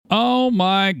Oh,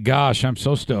 my gosh, I'm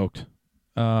so stoked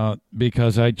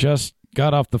because I just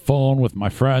got off the phone with my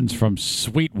friends from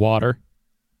Sweetwater.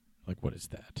 Like, what is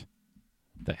that?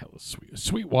 What the hell is Sweetwater?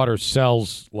 Sweetwater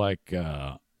sells, like,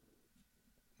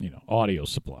 audio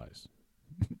supplies.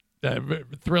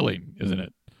 Thrilling, isn't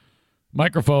it?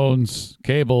 Microphones,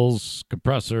 cables,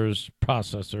 compressors,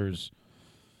 processors.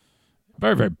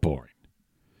 Very, very boring.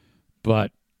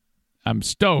 But I'm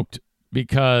stoked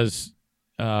because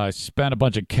I spent a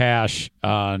bunch of cash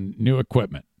on new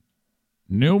equipment,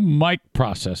 new mic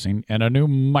processing, and a new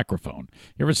microphone.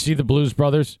 You ever see the Blues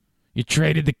Brothers? You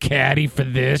traded the caddy for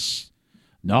this?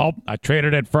 Nope, I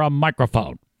traded it for a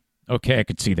microphone. Okay, I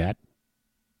could see that.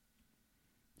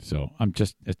 So I'm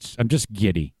just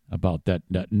giddy about that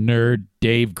nerd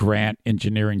Dave Grant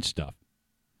engineering stuff.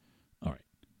 All right,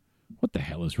 what the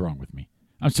hell is wrong with me?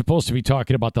 I'm supposed to be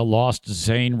talking about the Lost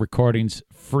Zane Recordings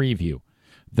FREEview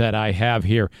that I have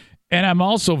here. And I'm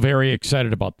also very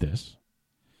excited about this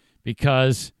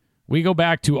because we go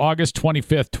back to August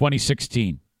 25th,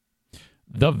 2016.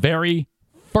 The very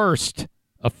first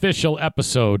official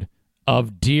episode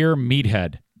of Dear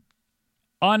Meathead.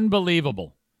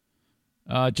 Unbelievable.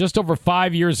 Just over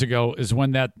 5 years ago is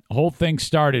when that whole thing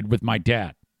started with my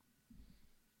dad.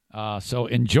 So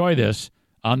enjoy this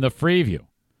on the FREEview.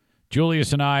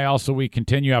 Julius and I also, we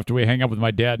continue after we hang up with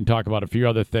my dad and talk about a few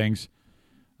other things.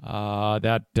 What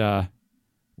the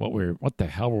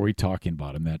hell were we talking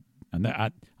about on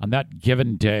that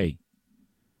given day?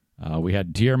 We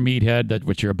had Dear Meathead,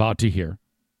 which you're about to hear.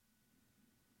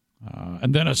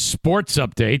 And then a sports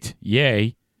update.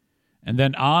 Yay. And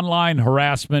then online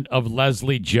harassment of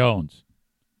Leslie Jones.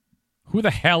 Who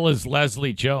the hell is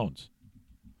Leslie Jones?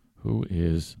 Who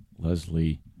is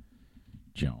Leslie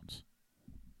Jones?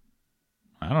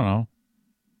 I don't know.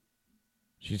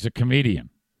 She's a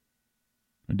comedian.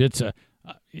 Isn't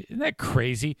that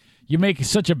crazy? You make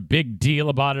such a big deal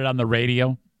about it on the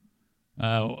radio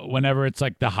whenever it's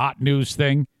like the hot news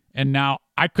thing. And now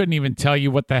I couldn't even tell you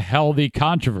what the hell the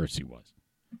controversy was.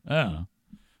 I don't know.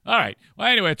 All right. Well,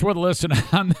 anyway, it's worth a listen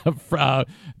on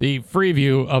the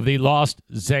FREEview of the Lost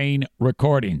Zane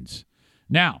recordings.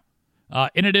 Now,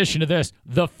 in addition to this,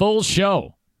 the full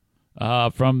show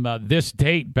from this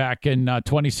date back in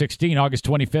 2016, August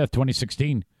 25th,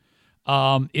 2016,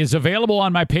 is available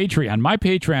on my Patreon. My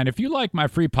Patreon, if you like my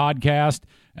free podcast,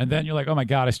 and then you're like, oh, my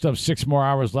God, I still have 6 more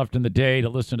hours left in the day to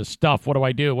listen to stuff. What do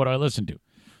I do? What do I listen to?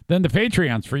 Then the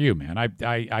Patreon's for you, man.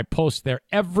 I post there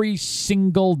every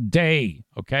single day,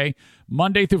 okay?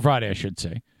 Monday through Friday, I should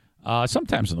say.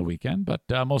 Sometimes on the weekend, but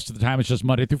most of the time it's just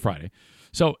Monday through Friday.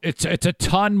 So it's a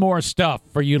ton more stuff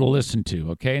for you to listen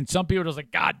to, okay? And some people are just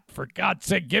like, God, for God's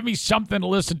sake, give me something to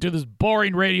listen to. This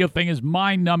boring radio thing is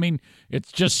mind-numbing.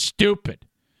 It's just stupid.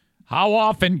 How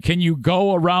often can you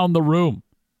go around the room?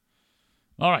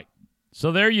 All right,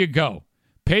 so there you go.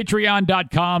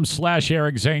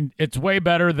 Patreon.com/Eric Zane. It's way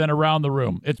better than Around the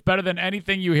Room. It's better than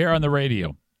anything you hear on the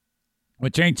radio,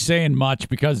 which ain't saying much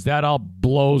because that all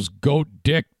blows goat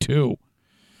dick too.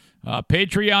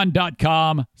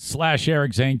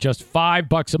 Patreon.com/Eric Zane. Just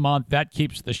 $5 a month. That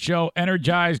keeps the show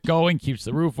energized, going, keeps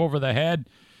the roof over the head,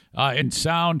 and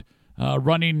sound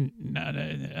running.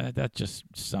 That just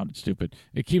sounded stupid.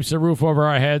 It keeps the roof over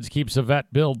our heads, keeps the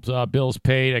vet bills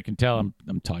paid. I can tell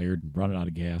I'm tired, running out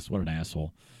of gas. What an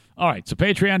asshole. All right, so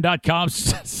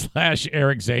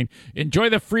patreon.com/Eric Zane. Enjoy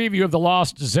the FREEview of the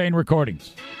Lost Zane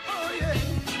recordings. Oh, yeah.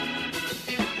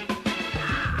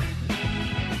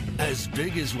 As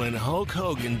big as when Hulk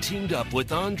Hogan teamed up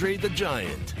with Andre the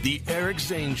Giant, the Eric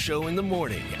Zane Show in the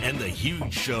morning and the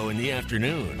Huge Show in the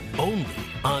afternoon, only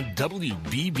on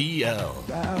WBBL.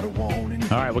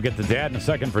 All right, we'll get to Dad in a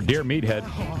second for Dear Meathead.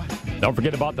 Don't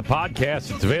forget about the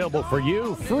podcast. It's available for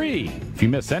you free. If you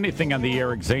miss anything on the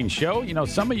Eric Zane Show, you know,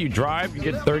 some of you drive, you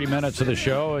get 30 minutes of the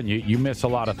show, and you miss a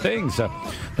lot of things. The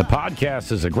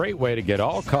podcast is a great way to get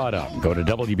all caught up. Go to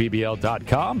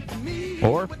WBBL.com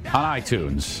or on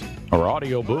iTunes or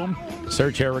Audio Boom.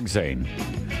 Search Eric Zane.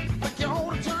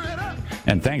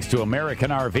 And thanks to American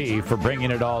RV for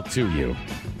bringing it all to you.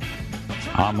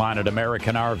 Online at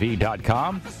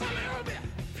AmericanRV.com.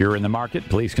 If you're in the market,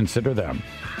 please consider them.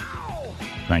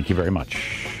 Thank you very much.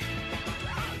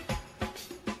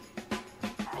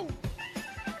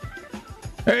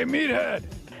 Hey, Meathead.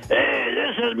 Hey,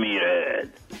 this is Meathead.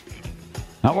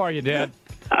 How are you, Dad?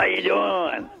 How you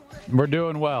doing? We're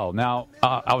doing well. Now,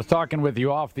 I was talking with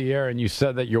you off the air, and you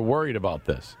said that you're worried about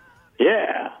this.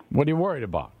 Yeah. What are you worried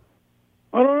about?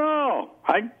 I don't know.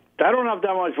 I don't have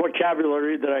that much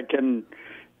vocabulary that I can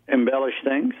embellish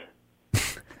things.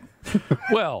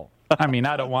 Well, I mean,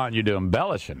 I don't want you to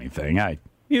embellish anything.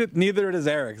 Neither does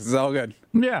Eric. It's all good.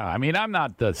 Yeah, I mean, I'm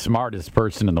not the smartest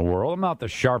person in the world. I'm not the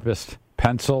sharpest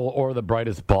pencil or the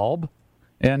brightest bulb.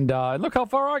 And look how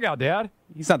far I got, Dad.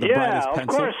 He's not the brightest Yeah, of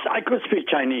pencil. course, I could speak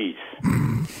Chinese.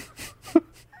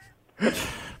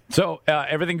 So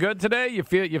everything good today? You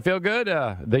feel good?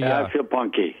 I feel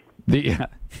punky. The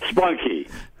Spunky.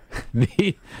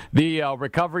 the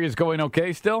recovery is going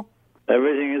okay still?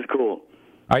 Everything is cool.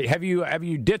 All right, have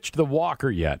you ditched the walker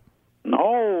yet?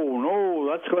 No,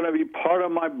 that's going to be part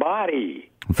of my body.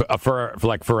 For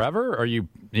like forever? Or you're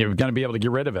going to be able to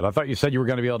get rid of it? I thought you said you were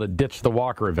going to be able to ditch the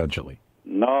walker eventually.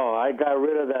 No, I got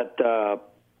rid of that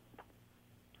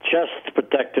chest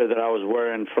protector that I was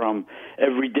wearing from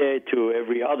every day to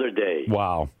every other day.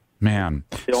 Wow, man.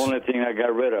 The only thing I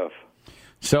got rid of.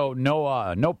 So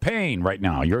no pain right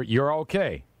now. You're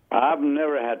okay. I've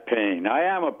never had pain. I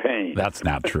am a pain. That's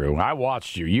not true. I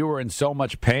watched you. You were in so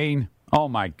much pain. Oh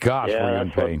my gosh, were you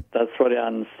in pain? That's what I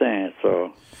understand.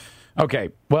 So. Okay.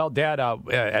 Well, Dad,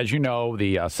 as you know,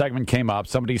 the segment came up.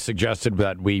 Somebody suggested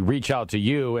that we reach out to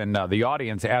you and the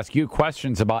audience, ask you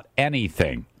questions about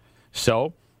anything.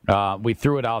 So we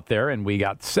threw it out there, and we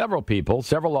got several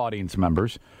audience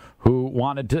members who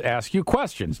wanted to ask you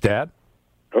questions, Dad.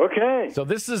 Okay. So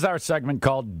this is our segment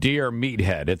called Dear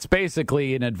Meathead. It's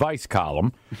basically an advice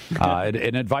column,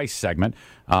 an advice segment,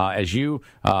 as you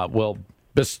will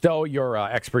bestow your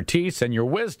expertise and your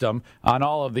wisdom on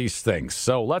all of these things.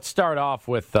 So let's start off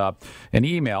with an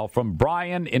email from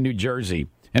Brian in New Jersey.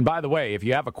 And by the way, if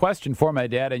you have a question for my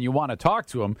dad and you want to talk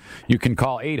to him, you can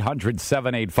call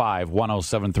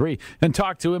 800-785-1073 and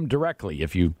talk to him directly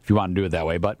if you want to do it that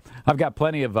way. But I've got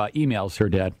plenty of emails here,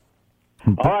 Dad.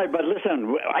 All right, but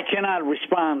listen, I cannot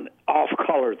respond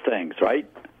off-color things, right?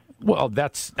 Well,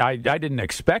 I didn't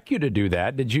expect you to do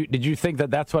that. Did you think that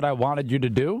that's what I wanted you to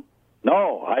do?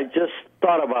 No, I just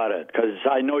thought about it because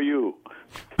I know you.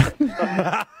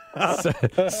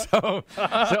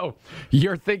 So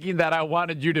you're thinking that I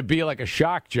wanted you to be like a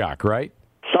shock jock, right?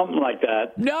 Something like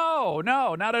that. No,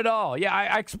 not at all. Yeah,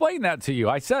 I explained that to you.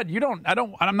 I said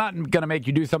I'm not going to make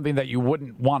you do something that you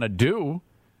wouldn't want to do.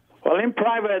 Well, in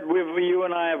private, you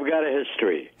and I have got a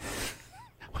history.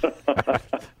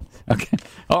 Okay.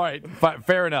 All right.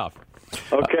 Fair enough.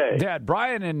 Okay. Dad,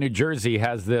 Brian in New Jersey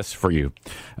has this for you.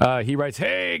 He writes,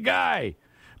 "Hey, guy,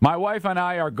 my wife and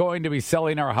I are going to be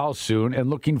selling our house soon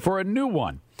and looking for a new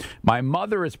one. My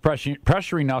mother is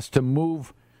pressuring us to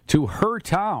move to her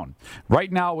town.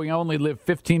 Right now, we only live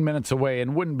 15 minutes away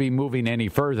and wouldn't be moving any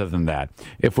further than that.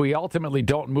 If we ultimately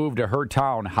don't move to her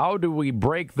town, how do we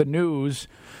break the news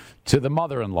to the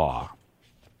mother-in-law?"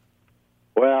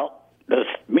 Well, the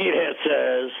meathead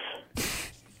says,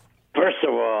 first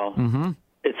of all,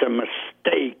 it's a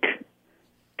mistake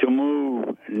to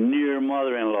move near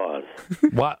mother-in-laws.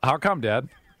 What? How come, Dad?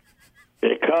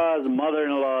 Because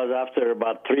mother-in-laws, after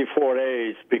about 3-4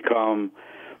 days, become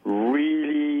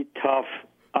really tough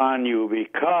on you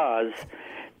because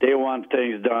they want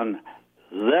things done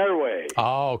their way.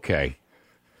 Oh, okay.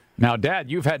 Now, Dad,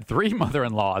 you've had 3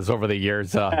 mother-in-laws over the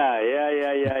years.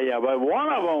 Yeah. But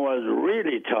one of them was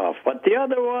really tough. But the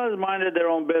other ones minded their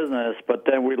own business. But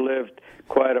then we lived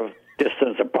quite a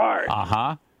distance apart.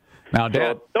 Uh-huh. Now,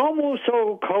 Dad. So don't move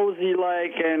so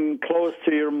cozy-like and close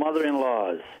to your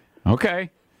mother-in-laws.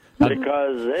 Okay.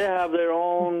 Because they have their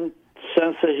own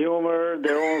sense of humor,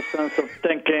 their own sense of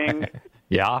thinking.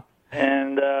 Yeah.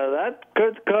 And that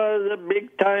could cause a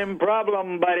big-time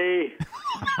problem, buddy.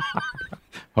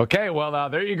 Okay, well,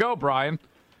 there you go, Brian.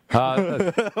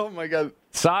 Oh, my God.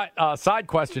 Side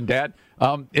question, Dad.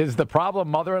 Is the problem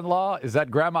mother-in-law? Is that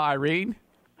Grandma Irene?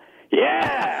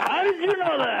 Yeah, how did you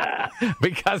know that?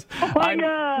 Because my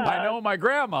God. I know my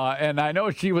grandma, and I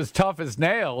know she was tough as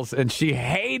nails, and she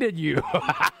hated you.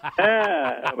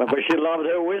 Yeah, but she loved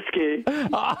her whiskey.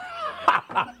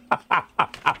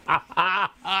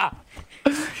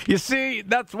 You see,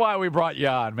 that's why we brought you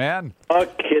on, man.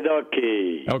 Okie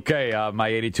dokie. Okay,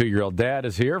 my 82-year-old dad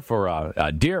is here for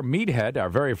Dear Meathead, our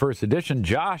very first edition.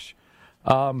 Josh,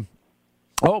 Dad,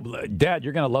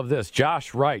 you're going to love this.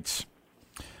 Josh writes,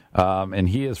 and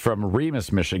he is from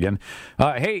Remus, Michigan.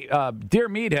 Hey, Dear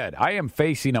Meathead, I am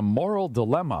facing a moral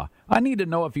dilemma. I need to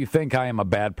know if you think I am a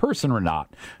bad person or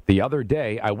not. The other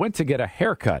day, I went to get a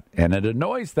haircut, and it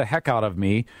annoys the heck out of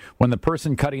me when the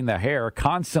person cutting the hair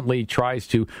constantly tries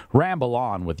to ramble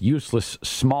on with useless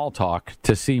small talk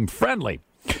to seem friendly.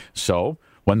 So,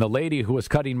 when the lady who was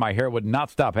cutting my hair would not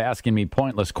stop asking me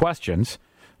pointless questions,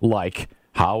 like,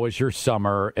 how was your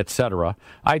summer, etc.,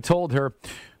 I told her,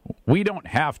 we don't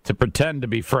have to pretend to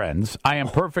be friends. I am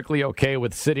perfectly okay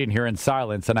with sitting here in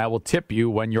silence, and I will tip you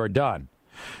when you're done.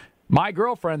 My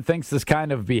girlfriend thinks this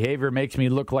kind of behavior makes me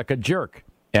look like a jerk.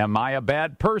 Am I a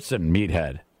bad person,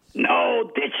 meathead?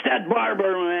 No, ditch that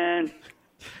barber, man.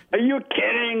 Are you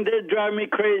kidding? They drive me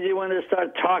crazy when they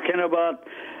start talking about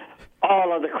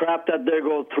all of the crap that they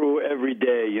go through every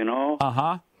day, you know?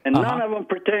 Uh-huh. And none of them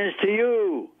pertains to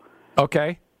you.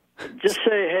 Okay. Just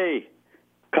say, hey,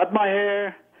 cut my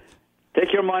hair,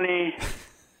 take your money,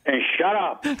 and shut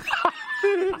up.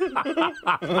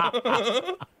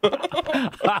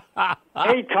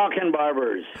 Hey, talking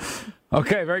barbers.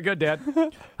 Okay, very good, Dad.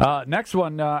 Next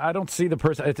one, I don't see the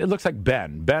person. It looks like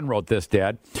Ben. Ben wrote this,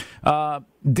 Dad.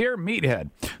 Dear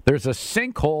Meathead, there's a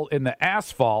sinkhole in the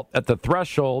asphalt at the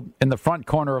threshold in the front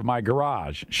corner of my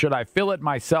garage. Should I fill it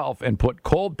myself and put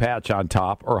cold patch on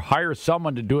top or hire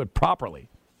someone to do it properly?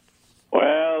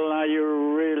 Well, now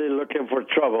you're really looking for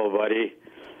trouble, buddy.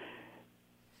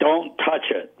 Don't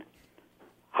touch it.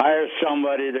 Hire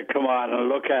somebody to come out and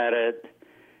look at it,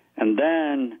 and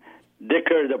then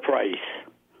dicker the price.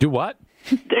 Do what?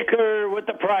 Dicker with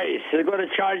the price. They're going to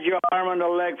charge you an arm and a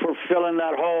leg for filling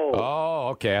that hole. Oh,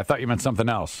 okay. I thought you meant something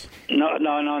else. No.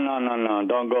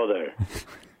 Don't go there.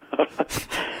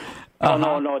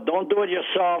 No. Don't do it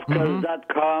yourself because that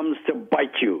comes to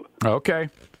bite you. Okay.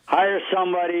 Hire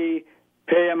somebody,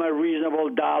 pay them a reasonable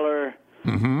dollar,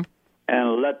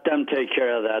 and let them take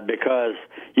care of that because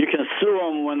you can sue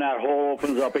them when that hole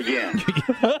opens up again.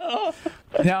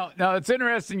 Now it's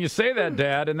interesting you say that,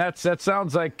 Dad, and that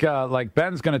sounds like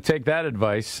Ben's going to take that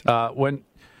advice. When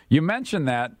you mentioned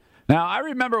that, now I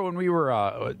remember when we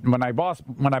were when I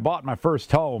bought my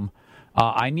first home,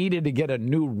 I needed to get a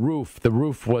new roof. The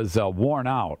roof was worn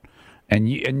out,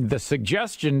 and the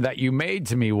suggestion that you made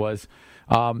to me was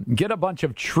get a bunch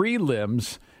of tree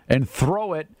limbs and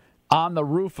throw it on the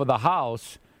roof of the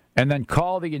house, and then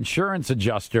call the insurance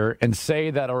adjuster and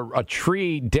say that a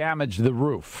tree damaged the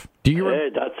roof. Hey,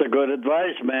 that's a good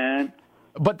advice, man.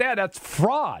 But, Dad, that's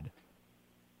fraud.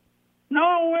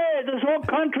 No way. This whole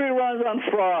country runs on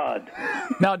fraud.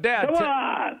 Now, Dad, Come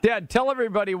on. Dad, tell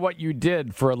everybody what you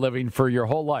did for a living for your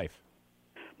whole life.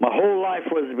 My whole life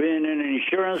was being an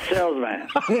insurance salesman.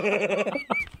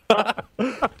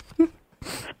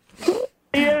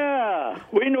 Yeah,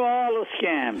 we know all the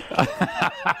scams.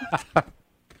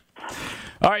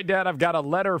 All right, Dad, I've got a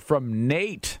letter from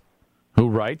Nate, who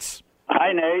writes.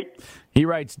 Hi, Nate. He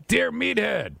writes, Dear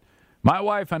Meathead, my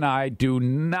wife and I do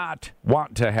not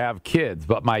want to have kids,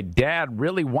 but my dad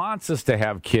really wants us to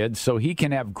have kids so he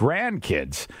can have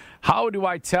grandkids. How do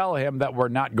I tell him that we're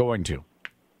not going to?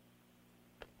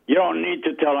 You don't need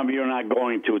to tell him you're not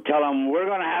going to. Tell him we're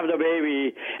going to have the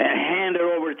baby and hand it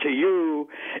over to you,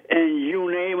 and you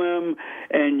name him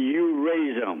and you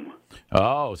raise him.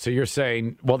 Oh, so you're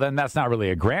saying, well, then that's not really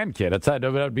a grandkid. It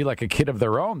would be like a kid of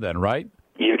their own then, right?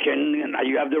 You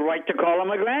have the right to call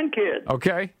him a grandkid.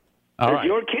 Okay. All It's right.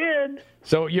 your kid.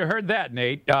 So you heard that,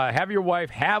 Nate. Have your wife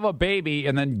have a baby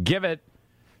and then give it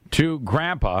to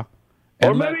Grandpa.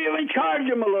 Or maybe even charge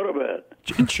him a little bit.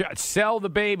 Sell the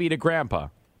baby to Grandpa.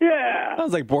 Yeah.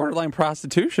 Sounds like borderline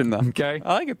prostitution, though. Okay.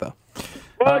 I like it, though.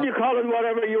 Well, you call it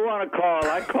whatever you want to call.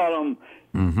 I call him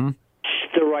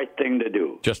the right thing to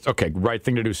do. Right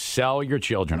thing to do. Sell your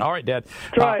children. All right, Dad.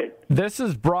 That's right. This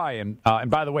is Brian. And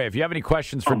by the way, if you have any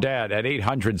questions for Dad at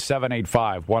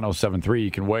 800-785-1073, you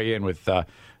can weigh in with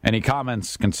any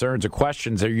comments, concerns, or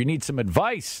questions, or you need some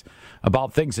advice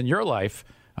about things in your life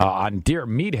on Dear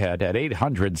Meathead at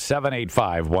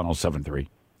 800-785-1073.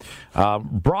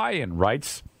 Brian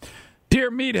writes,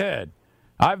 Dear Meathead,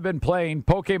 I've been playing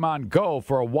Pokemon Go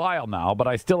for a while now, but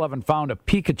I still haven't found a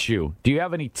Pikachu. Do you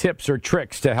have any tips or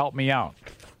tricks to help me out?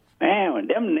 Man,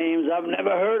 them names I've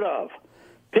never heard of.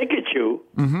 Pikachu?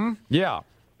 Yeah.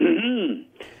 He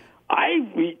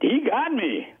got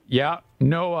me. Yeah.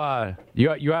 No,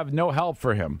 you have no help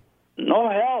for him. No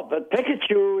help, but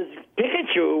Pikachu is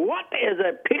Pikachu. What is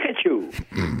a Pikachu?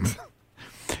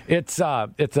 It's a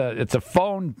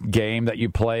phone game that you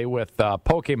play with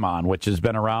Pokemon, which has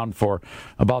been around for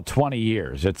about 20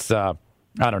 years. It's I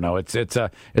don't know. It's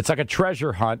like a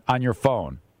treasure hunt on your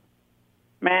phone.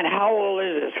 Man, how old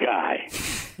is this guy?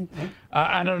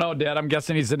 I don't know, Dad. I'm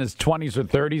guessing he's in his 20s or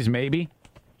 30s, maybe.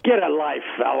 Get a life,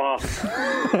 fella.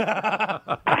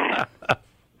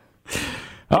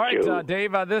 All right,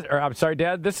 Dave. I'm sorry,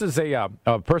 Dad. This is a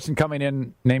person coming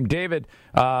in named David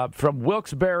from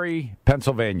Wilkes-Barre,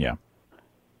 Pennsylvania.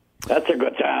 That's a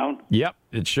good town. Yep,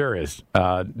 it sure is.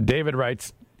 David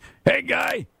writes, "Hey,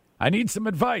 guy, I need some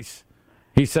advice."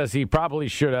 He says he probably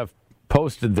should have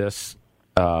posted this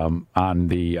on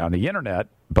the internet,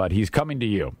 but he's coming to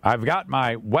you. I've got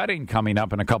my wedding coming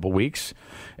up in a couple weeks,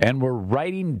 and we're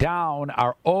writing down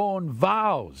our own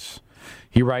vows.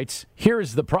 He writes,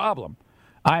 "Here's the problem.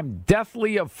 I'm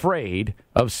deathly afraid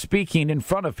of speaking in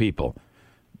front of people.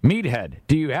 Meathead,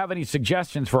 do you have any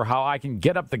suggestions for how I can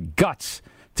get up the guts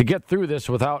to get through this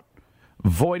without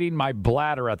voiding my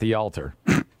bladder at the altar?"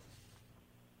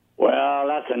 Well,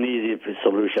 that's an easy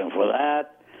solution for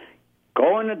that.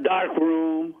 Go in a dark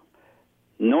room,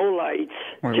 no lights,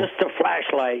 just a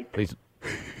flashlight, Please.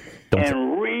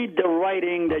 and read the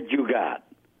writing that you got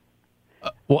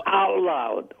out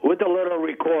loud with a little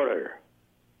recorder.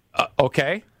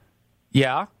 Okay.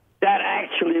 Yeah. That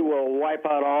actually will wipe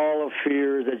out all the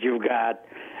fears that you've got.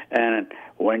 And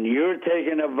when you're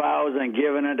taking the vows and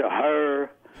giving it to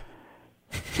her,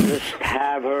 just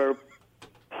have her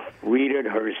read it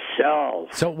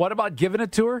herself. So what about giving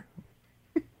it to her?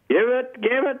 Give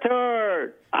it to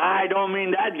her. I don't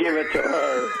mean that. Give it to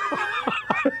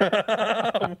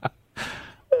her.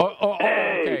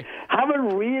 Okay. Have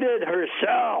her read it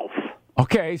herself.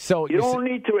 Okay, so You don't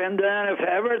need to, and then if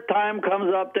ever time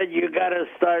comes up that you got to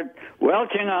start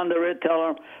welching under it, tell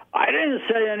them, I didn't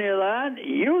say any of that.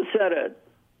 You said it.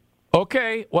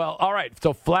 Okay, well, all right.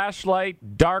 So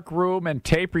flashlight, dark room, and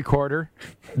tape recorder.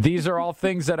 These are all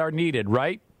things that are needed,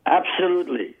 right?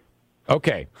 Absolutely.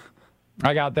 Okay,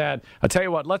 I got that. I'll tell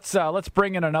you what. Let's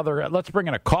bring in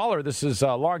a caller. This is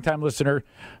a longtime listener,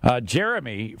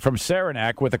 Jeremy from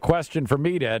Saranac, with a question for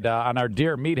Meathead on our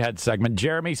Dear Meathead segment.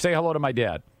 Jeremy, say hello to my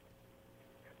dad.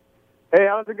 Hey,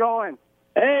 how's it going?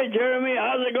 Hey, Jeremy,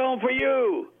 how's it going for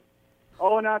you?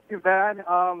 Oh, not too bad.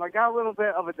 I got a little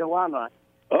bit of a dilemma.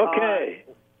 Okay.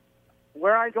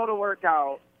 Where I go to work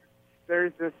out,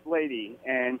 there's this lady,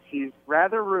 and she's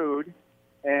rather rude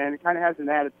and kind of has an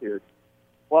attitude.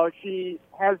 Well, she's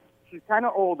kind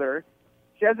of older.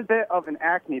 She has a bit of an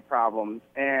acne problem,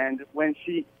 and when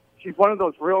she's one of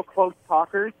those real close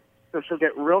talkers, so she'll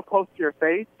get real close to your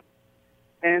face,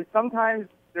 and sometimes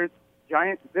there's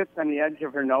giant zits on the edge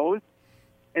of her nose,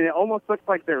 and it almost looks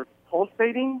like they're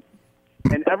pulsating,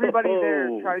 and everybody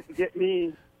there tries to get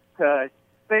me to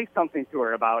say something to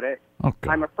her about it. Okay.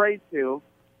 I'm afraid to.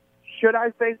 Should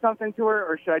I say something to her,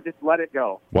 or should I just let it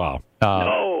go? Wow.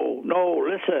 No,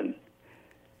 listen.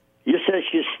 You said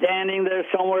she's standing there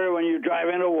somewhere when you drive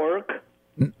into work?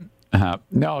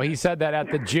 No, he said that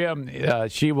at the gym,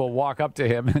 she will walk up to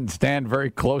him and stand very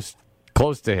close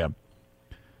to him.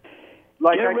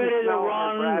 Like Get ready to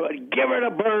run, but give her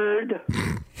the bird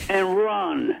and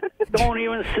run. Don't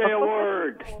even say a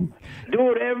word.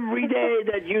 Do it every day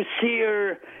that you see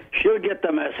her. She'll get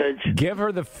the message. Give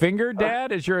her the finger,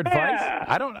 Dad, is your advice? Yeah.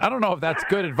 I don't know if that's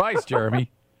good advice,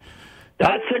 Jeremy.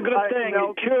 That's a good thing.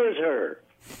 It cures her.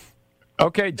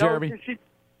 Okay, Jeremy. No, she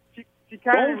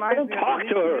kind of reminds me talk of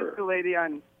to her. the lady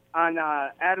on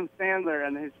Adam Sandler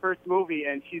and his first movie,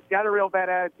 and she's got a real bad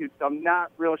attitude, so I'm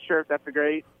not real sure if that's a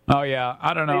great Oh, yeah.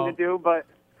 I don't know. thing to do, but...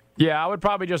 Yeah, I would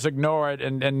probably just ignore it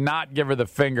and not give her the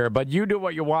finger, but you do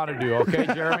what you want to do, okay,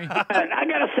 Jeremy? I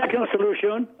got a second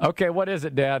solution. Okay, what is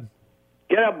it, Dad?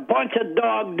 Get a bunch of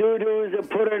dog doo-doos and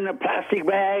put it in a plastic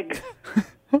bag.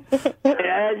 And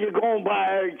as you're going by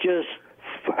her, just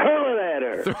hurl it at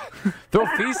her. Throw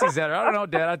feces at her. I don't know,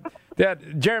 Dad.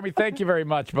 Dad, Jeremy, thank you very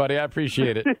much, buddy. I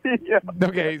appreciate it. Yeah.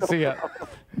 Okay, see ya.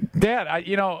 Dad,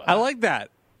 I like that.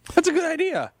 That's a good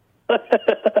idea.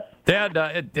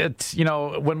 Dad, it's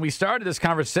when we started this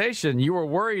conversation, you were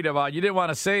worried about, you didn't want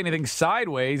to say anything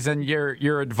sideways, and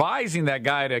you're advising that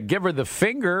guy to give her the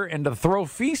finger and to throw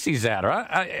feces at her.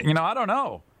 I don't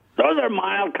know. Those are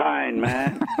mild kind,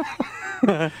 man.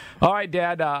 All right,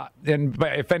 Dad. And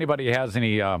if anybody has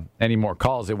any more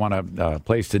calls they want to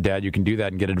place to Dad, you can do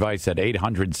that and get advice at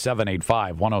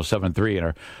 800-785-1073 in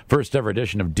our first ever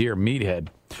edition of Dear Meathead.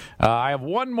 I have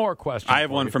one more question. I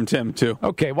have one from Tim, too.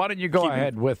 Okay, why don't you go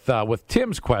ahead with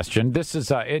Tim's question? This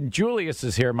is and Julius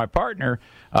is here, my partner,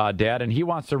 Dad, and he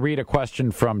wants to read a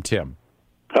question from Tim.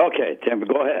 Okay, Tim,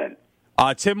 go ahead.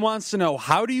 Tim wants to know,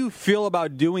 how do you feel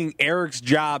about doing Eric's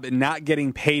job and not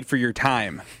getting paid for your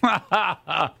time? Well,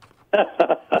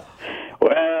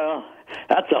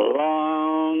 that's a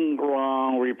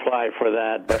long reply for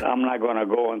that, but I'm not going to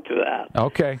go into that.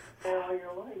 Okay.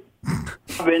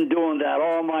 I've been doing that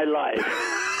all my life.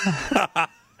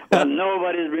 But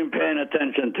nobody's been paying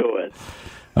attention to it.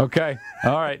 Okay.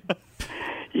 All right.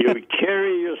 You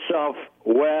carry yourself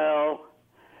well.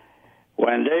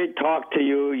 When they talk to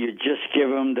you, you just give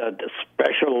them the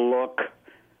special look,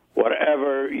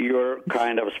 whatever your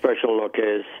kind of special look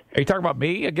is. Are you talking about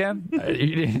me again?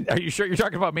 Are you sure you're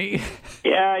talking about me?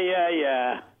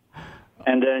 Yeah.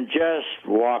 And then just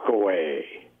walk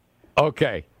away.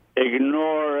 Okay.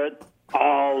 Ignore it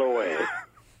all the way.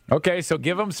 Okay, so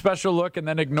give them special look and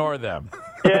then ignore them.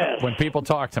 Yes. When people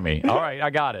talk to me. All right, I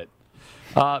got it.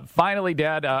 Finally,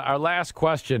 Dad, our last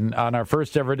question on our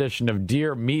first ever edition of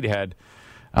Dear Meathead.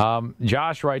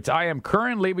 Josh writes, I am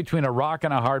currently between a rock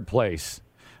and a hard place.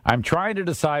 I'm trying to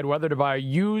decide whether to buy a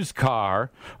used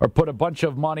car or put a bunch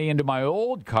of money into my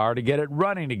old car to get it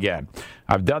running again.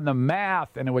 I've done the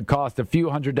math, and it would cost a few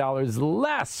 $100s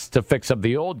less to fix up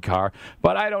the old car,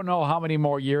 but I don't know how many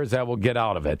more years I will get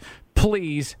out of it.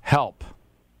 Please help.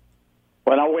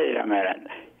 Well, now, wait a minute.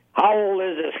 How old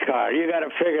is this car? You got to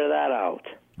figure that out.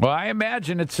 Well, I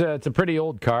imagine it's a pretty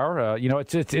old car.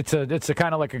 It's a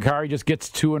kind of like a car he just gets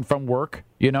to and from work,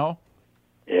 you know?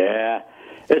 Yeah.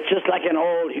 It's just like an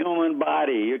old human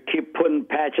body. You keep putting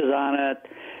patches on it,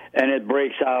 and it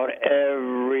breaks out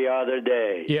every other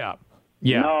day. Yeah.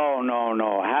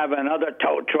 No. Have another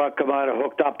tow truck come out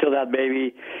hooked up to that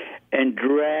baby and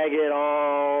drag it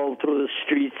all through the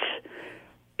streets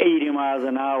 80 miles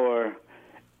an hour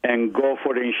and go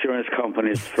for the insurance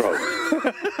company's throat.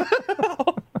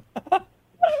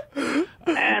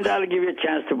 And that'll give you a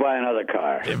chance to buy another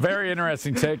car. Very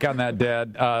interesting take on that,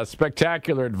 Dad.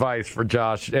 Spectacular advice for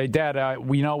Josh. Hey, Dad,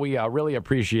 we really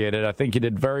appreciate it. I think you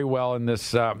did very well in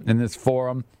this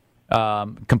forum.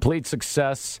 Complete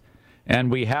success, and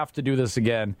we have to do this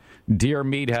again. Dear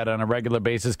Meathead on a regular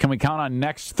basis. Can we count on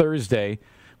next Thursday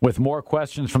with more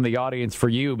questions from the audience for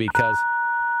you? Because,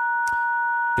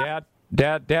 Dad,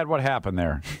 what happened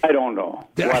there? I don't know.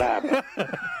 What happened?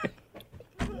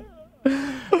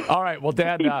 All right, well,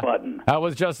 Dad, I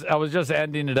was just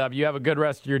ending it up. You have a good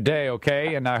rest of your day,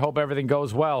 okay? And I hope everything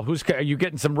goes well. Are you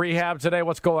getting some rehab today?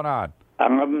 What's going on?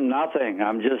 Nothing.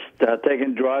 I'm just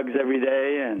taking drugs every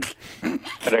day and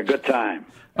had a good time.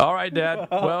 All right, Dad.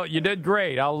 Well, you did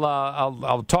great.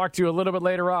 I'll talk to you a little bit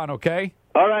later on, okay?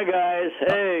 All right, guys.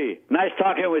 Hey, nice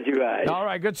talking with you guys. All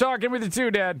right, good talking with you too,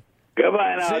 Dad.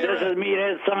 Goodbye now. This is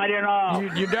Meathead signing off.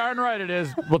 You're darn right it is.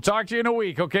 We'll talk to you in a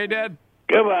week, okay, Dad?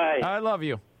 Goodbye. I love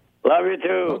you. Love you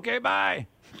too. Okay, bye.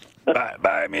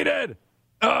 Bye, Meathead.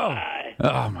 Oh. Bye.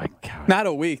 Oh, my God. Not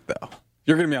a week, though.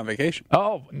 You're going to be on vacation.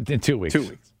 Oh, in 2 weeks. 2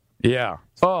 weeks. Yeah.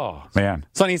 Oh, man.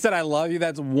 Sonny said, I love you.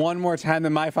 That's one more time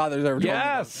than my father's ever told me.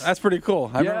 Yes. That's pretty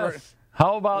cool. I remember.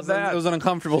 How about that? It was an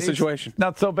uncomfortable situation.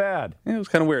 Not so bad. It was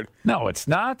kind of weird. No, it's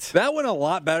not. That went a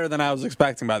lot better than I was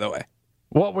expecting, by the way.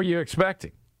 What were you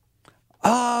expecting?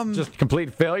 Just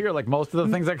complete failure, like most of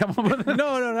the things that come up with it?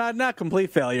 No, not complete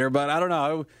failure, but I don't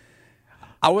know.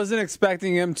 I wasn't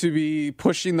expecting him to be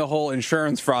pushing the whole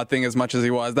insurance fraud thing as much as he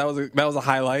was. That was a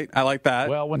highlight. I like that.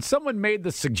 Well, when someone made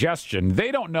the suggestion,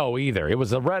 they don't know either. It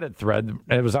was a Reddit thread.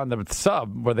 It was on the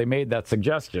sub where they made that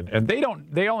suggestion, and they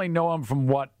only know him from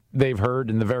what they've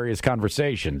heard in the various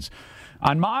conversations.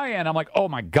 On my end, I'm like, oh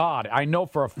my God, I know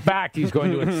for a fact he's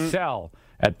going to excel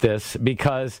at this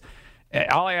because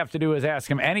all I have to do is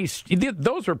ask him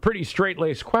those were pretty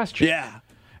straight-laced questions. Yeah.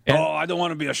 And, I don't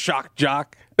want to be a shock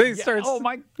jock. Oh,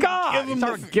 my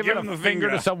God. Give him the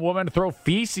finger to some woman to throw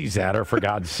feces at her, for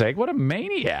God's sake. What a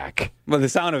maniac. Well, the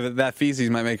sound of it, that feces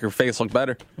might make her face look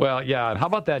better. Well, yeah. And how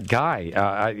about that guy?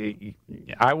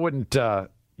 I wouldn't,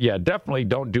 definitely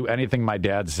don't do anything my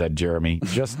dad said, Jeremy.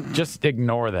 Just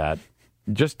ignore that.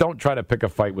 Just don't try to pick a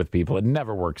fight with people. It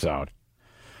never works out.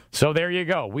 So there you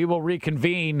go. We will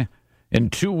reconvene in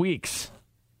 2 weeks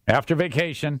after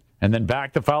vacation and then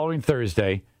back the following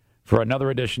Thursday for another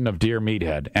edition of Dear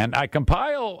Meathead. And I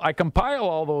compile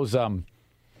all those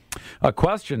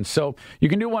questions. So you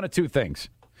can do one of two things.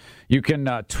 You can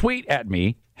tweet at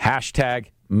me,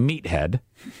 #Meathead,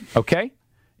 okay?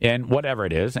 And whatever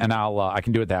it is, and I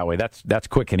can do it that way. That's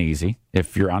quick and easy.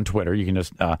 If you're on Twitter, you can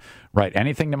just write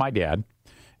anything to my dad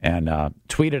and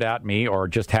tweet it at me, or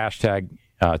just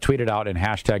tweet it out and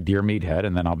 #Dear Meathead,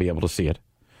 and then I'll be able to see it.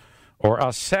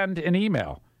 Or send an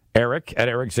email,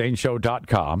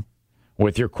 eric@ericzaneshow.com,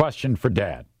 with your question for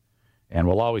Dad. And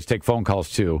we'll always take phone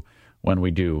calls, too, when we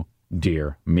do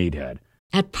Dear Meathead.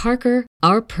 At Parker,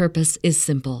 our purpose is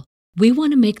simple. We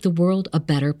want to make the world a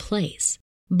better place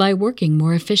by working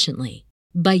more efficiently,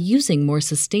 by using more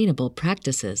sustainable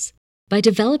practices, by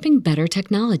developing better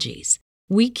technologies.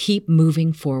 We keep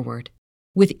moving forward.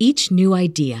 With each new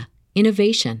idea,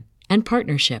 innovation, and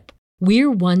partnership, we're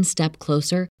one step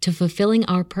closer to fulfilling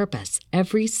our purpose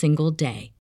every single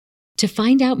day. To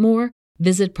find out more,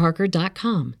 visit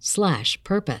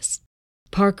parker.com/purpose.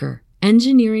 Parker,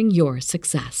 engineering your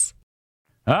success.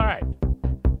 All right.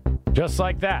 Just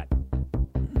like that.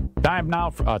 Time now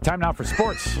for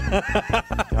sports.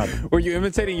 Were you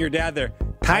imitating your dad there?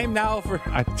 Time now for...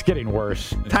 It's getting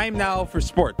worse. Time now for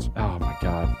sports. Oh, my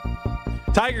God.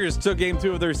 Tigers took Game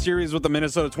 2 of their series with the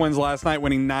Minnesota Twins last night,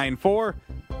 winning 9-4.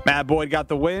 Matt Boyd got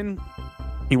the win.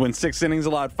 He went 6 innings,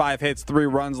 allowed 5 hits, 3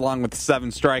 runs, along with 7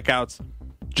 strikeouts.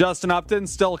 Justin Upton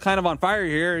still kind of on fire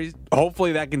here.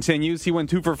 Hopefully that continues. He went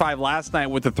 2 for 5 last night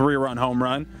with a 3-run home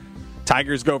run.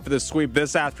 Tigers go for the sweep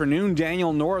this afternoon.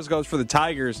 Daniel Norris goes for the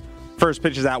Tigers. First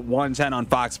pitch is at 1:10 on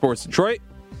Fox Sports Detroit.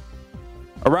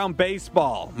 Around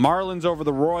baseball, Marlins over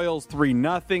the Royals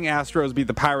 3-0. Astros beat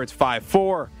the Pirates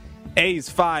 5-4. A's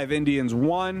 5, Indians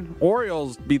 1.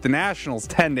 Orioles beat the Nationals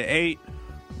 10-8.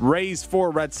 Rays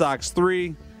 4, Red Sox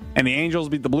 3. And the Angels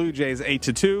beat the Blue Jays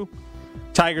 8-2.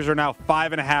 Tigers are now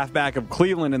 5.5 back of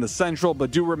Cleveland in the Central,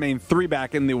 but do remain 3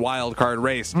 back in the wild card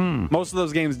race. Most of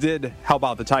those games did help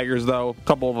out the Tigers, though. A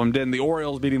couple of them didn't. The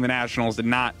Orioles beating the Nationals did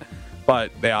not,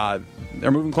 but they're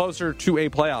moving closer to a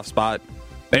playoff spot.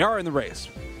 They are in the race.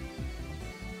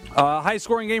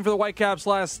 High-scoring game for the Whitecaps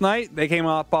last night. They came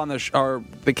up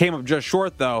they came up just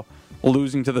short though,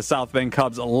 losing to the South Bend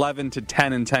Cubs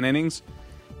 11-10 in 10 innings.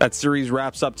 That series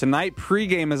wraps up tonight.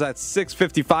 Pre-game is at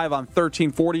 6:55 on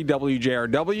 1340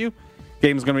 WJRW.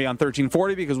 Game's going to be on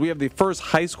 1340 because we have the first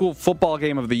high school football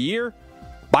game of the year.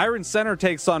 Byron Center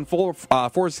takes on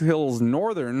Forest Hills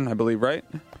Northern, I believe, right?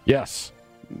 Yes.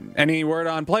 Any word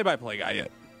on play-by-play guy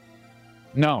yet?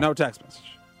 No. No text message.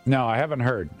 No, I haven't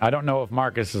heard. I don't know if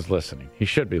Marcus is listening. He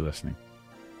should be listening.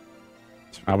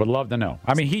 I would love to know.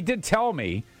 I mean, he did tell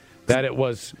me that it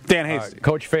was Dan Hasty.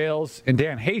 Coach Fales and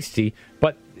Dan Hasty,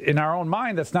 but in our own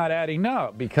mind, that's not adding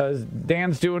up because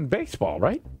Dan's doing baseball,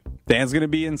 right? Dan's going to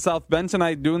be in South Bend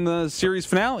tonight doing the series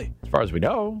finale. As far as we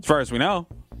know. As far as we know.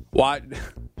 What?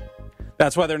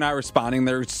 That's why they're not responding.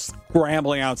 They're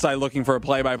scrambling outside looking for a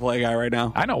play-by-play guy right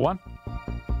now. I know one.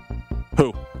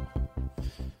 Who?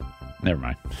 Never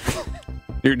mind.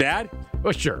 Your dad?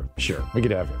 Oh, sure. We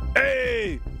could have him.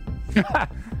 Hey!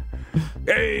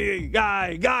 Hey,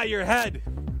 guy, your head.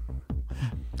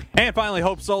 And finally,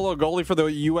 Hope Solo, goalie for the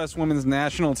U.S. women's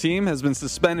national team, has been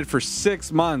suspended for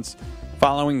 6 months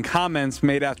following comments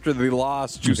made after the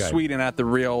loss to Sweden at the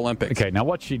Rio Olympics. Okay, now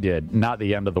what she did, not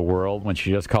the end of the world, when she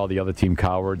just called the other team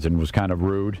cowards and was kind of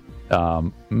rude.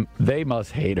 They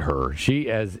must hate her.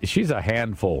 She's a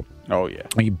handful. Oh, yeah.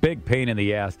 A big pain in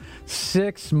the ass.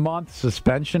 6-month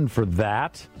suspension for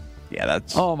that? Yeah,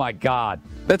 that's... Oh, my God.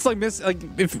 That's like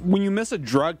when you miss a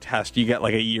drug test, you get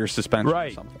like a year suspension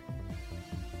or something.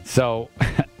 So,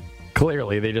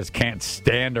 clearly, they just can't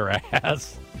stand her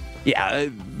ass. Yeah,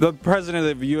 the president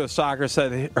of U.S. Soccer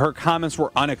said her comments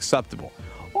were unacceptable.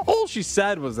 All she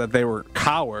said was that they were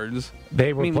cowards.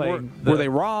 They were playing... Were they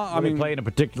wrong? Were they playing a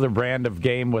particular brand of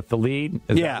game with the lead?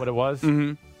 Is that what it was?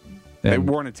 Mm-hmm. They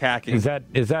weren't attacking. Is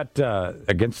that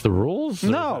against the rules?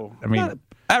 No.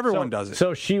 Everyone does it.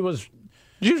 So she was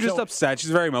just upset.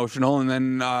 She's very emotional and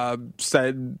then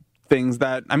said things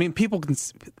that, people can...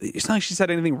 It's not like she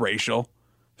said anything racial.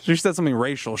 If she said something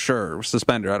racial, sure,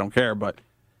 suspend her. I don't care, but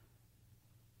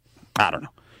I don't know.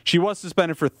 She was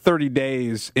suspended for 30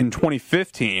 days in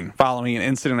 2015 following an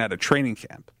incident at a training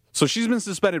camp. So she's been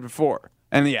suspended before.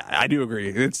 And yeah, I do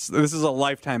agree. This is a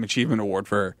lifetime achievement award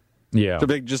for her. Yeah.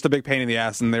 It's just a big pain in the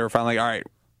ass, and they were finally like, all right,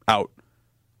 out.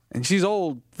 And she's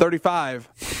old, 35,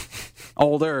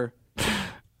 older.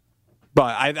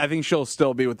 But I think she'll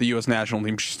still be with the U.S. national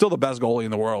team. She's still the best goalie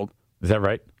in the world. Is that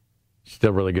right? She's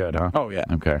still really good, huh? Oh, yeah.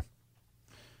 Okay.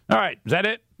 All right. Is that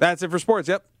it? That's it for sports,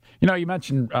 yep. You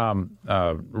mentioned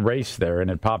race there, and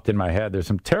it popped in my head. There's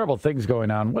some terrible things going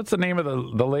on. What's the name of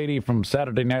the lady from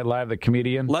Saturday Night Live, the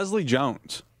comedian? Leslie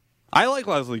Jones. I like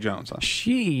Leslie Jones. Huh?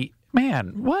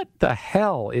 Man, what the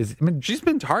hell is... she's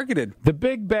been targeted. The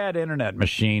big bad internet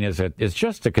machine is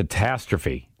just a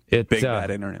catastrophe. Big bad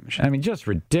internet machine. Just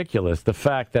ridiculous. The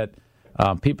fact that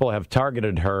people have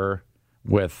targeted her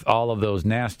with all of those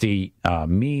nasty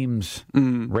memes,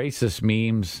 racist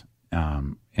memes,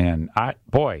 and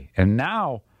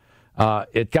now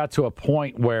it got to a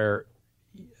point where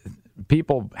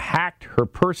people hacked her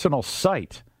personal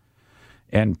site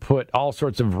and put all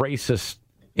sorts of racist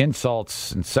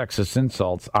insults and sexist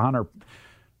insults on her.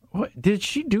 What, did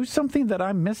she do something that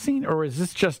I'm missing, or is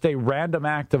this just a random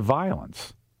act of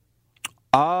violence?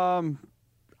 I'm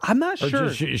not sure.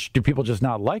 Do people just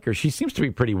not like her? She seems to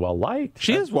be pretty well liked.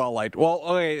 She is well liked. Well,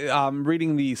 okay,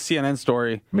 reading the CNN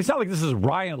story. It's not like this is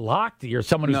Ryan Lochte or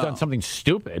someone who's done something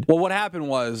stupid. Well, what happened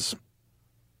was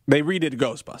they redid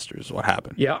Ghostbusters. What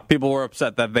happened? Yeah. People were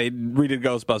upset that they redid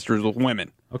Ghostbusters with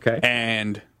women. Okay.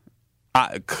 And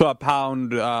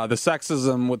compound the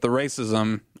sexism with the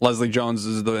racism, Leslie Jones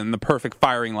is in the perfect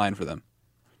firing line for them.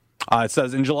 It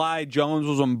says, in July, Jones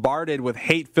was bombarded with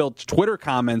hate-filled Twitter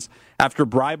comments after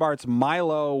Breitbart's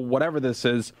Milo, whatever this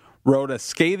is, wrote a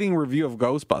scathing review of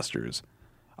Ghostbusters.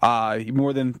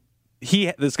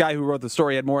 This guy who wrote the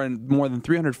story had more than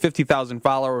 350,000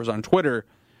 followers on Twitter,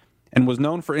 and was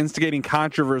known for instigating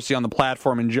controversy on the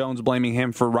platform, and Jones blaming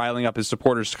him for riling up his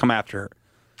supporters to come after her.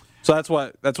 So that's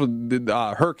what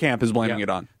her camp is blaming it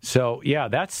on. So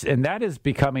that is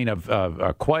becoming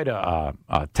quite a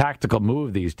tactical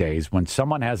move these days. When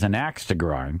someone has an axe to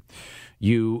grind,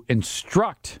 you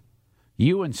instruct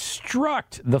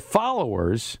the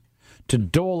followers to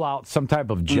dole out some type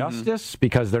of justice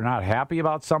because they're not happy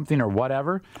about something or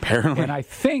whatever. Apparently, and I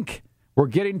think we're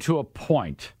getting to a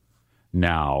point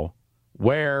now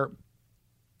where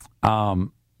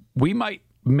we might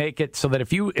make it so that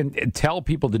if you tell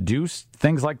people to do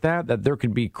things like that there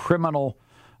could be criminal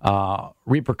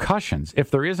repercussions if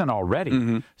there isn't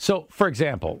already. So, for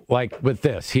example, like with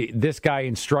this guy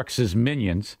instructs his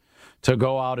minions to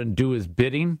go out and do his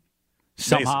bidding,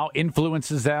 somehow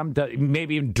influences them,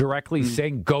 maybe even directly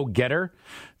saying, go get her.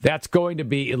 That's going to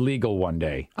be illegal one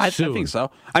day. I think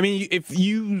so. I mean, if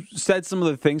you said some of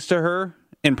the things to her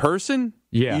in person,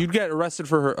 you'd get arrested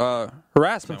for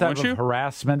harassment, some type wouldn't you? Of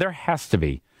harassment. There has to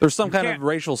be. There's some kind of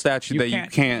racial statute that you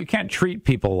can't. You can't treat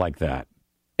people like that.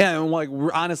 Yeah, and like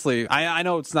honestly, I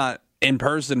know it's not in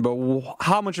person, but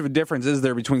how much of a difference is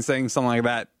there between saying something like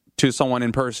that to someone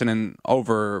in person and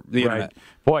over the internet?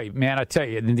 Boy, man, I tell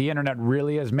you, the internet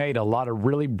really has made a lot of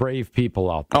really brave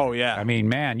people out there. Oh yeah. I mean,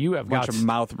 man, you have got some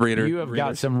mouth breeders. You have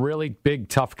got some really big,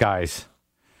 tough guys.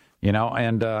 You know,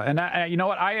 and I, you know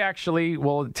what? I actually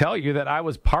will tell you that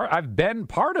I've been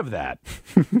part of that.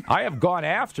 I have gone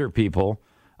after people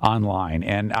online,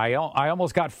 and I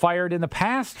almost got fired in the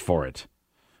past for it,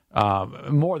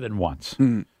 more than once.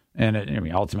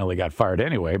 And ultimately got fired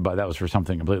anyway, but that was for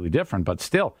something completely different. But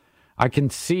still, I can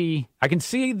see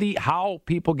how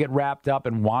people get wrapped up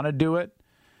and want to do it,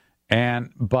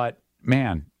 but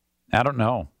man, I don't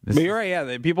know. But you're right.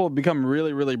 Yeah, people become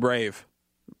really, really brave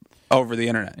over the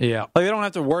internet. Yeah. Like they don't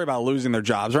have to worry about losing their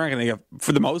jobs. They're not going to get,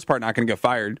 for the most part, not going to get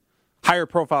fired. Higher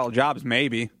profile jobs,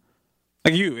 maybe.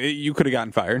 Like you could have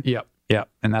gotten fired. Yep.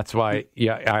 And that's why,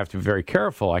 I have to be very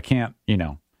careful. I can't,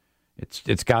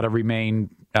 it's got to remain,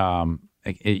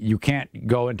 you can't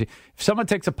go into, if someone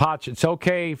takes a pot, it's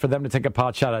okay for them to take a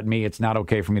pot shot at me. It's not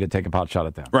okay for me to take a pot shot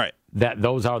at them. Right.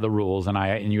 Those are the rules,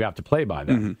 and you have to play by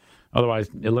them. Otherwise,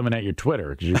 eliminate your Twitter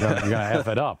because you're gonna F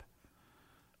it up.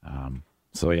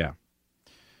 So yeah.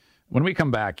 When we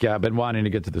come back, I've been wanting to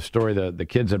get to the story, the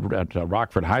kids at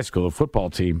Rockford High School, the football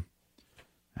team.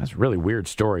 That's a really weird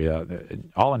story.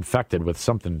 All infected with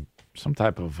some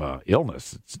type of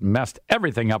illness. It's messed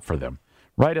everything up for them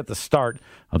right at the start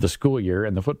of the school year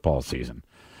and the football season.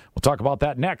 We'll talk about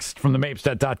that next from the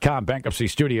Mapestat.com Bankruptcy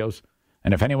Studios.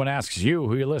 And if anyone asks you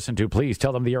who you listen to, please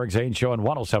tell them the Eric Zane Show on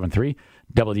 107.3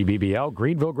 WBBL,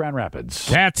 Greenville, Grand Rapids.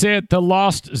 That's it. The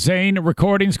Lost Zane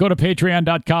recordings. Go to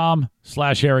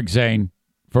patreon.com/Eric Zane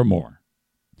for more.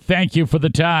 Thank you for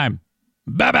the time.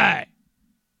 Bye-bye.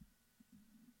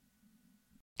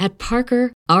 At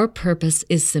Parker, our purpose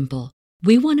is simple.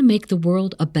 We want to make the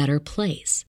world a better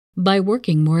place by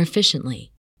working more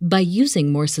efficiently, by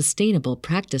using more sustainable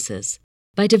practices,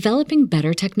 by developing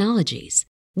better technologies.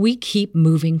 We keep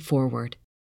moving forward.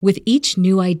 With each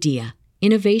new idea,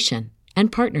 innovation,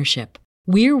 and partnership,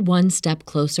 we're one step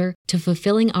closer to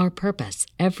fulfilling our purpose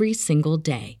every single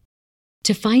day.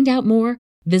 To find out more,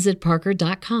 visit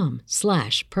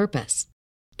parker.com/purpose.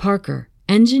 Parker,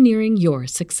 engineering your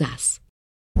success.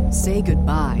 Say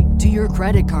goodbye to your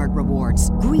credit card rewards.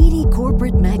 Greedy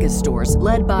corporate mega stores,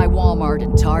 led by Walmart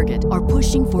and Target, are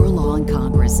pushing for a law in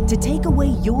Congress to take away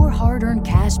your hard-earned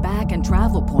cash back and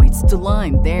travel points to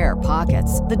line their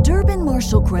pockets. The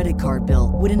Durbin-Marshall credit card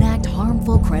bill would enact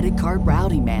harmful credit card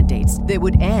routing mandates that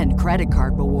would end credit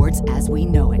card rewards as we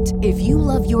know it. If you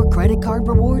love your credit card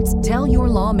rewards, tell your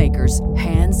lawmakers,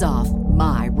 hands off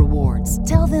my rewards.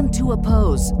 Tell them to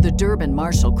oppose the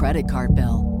Durbin-Marshall credit card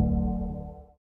bill.